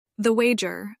The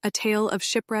Wager, A Tale of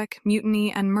Shipwreck,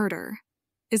 Mutiny, and Murder,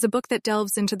 is a book that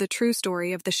delves into the true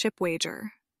story of the ship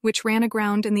Wager, which ran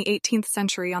aground in the 18th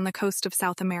century on the coast of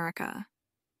South America.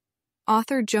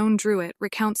 Author Joan Druitt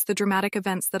recounts the dramatic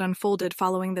events that unfolded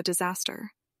following the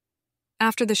disaster.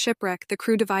 After the shipwreck, the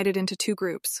crew divided into two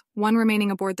groups, one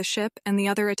remaining aboard the ship and the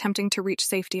other attempting to reach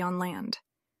safety on land.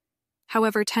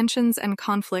 However, tensions and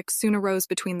conflicts soon arose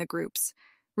between the groups,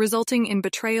 resulting in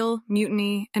betrayal,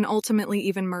 mutiny, and ultimately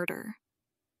even murder.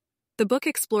 The book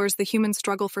explores the human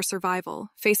struggle for survival,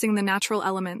 facing the natural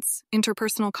elements,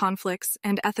 interpersonal conflicts,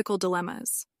 and ethical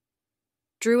dilemmas.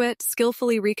 Druitt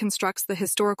skillfully reconstructs the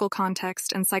historical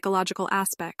context and psychological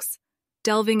aspects,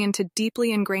 delving into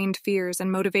deeply ingrained fears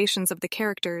and motivations of the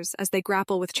characters as they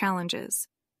grapple with challenges.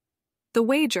 The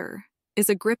Wager is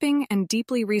a gripping and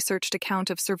deeply researched account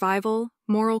of survival,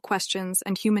 moral questions,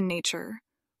 and human nature,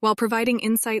 while providing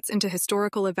insights into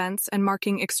historical events and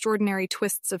marking extraordinary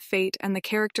twists of fate and the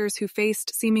characters who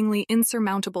faced seemingly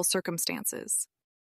insurmountable circumstances.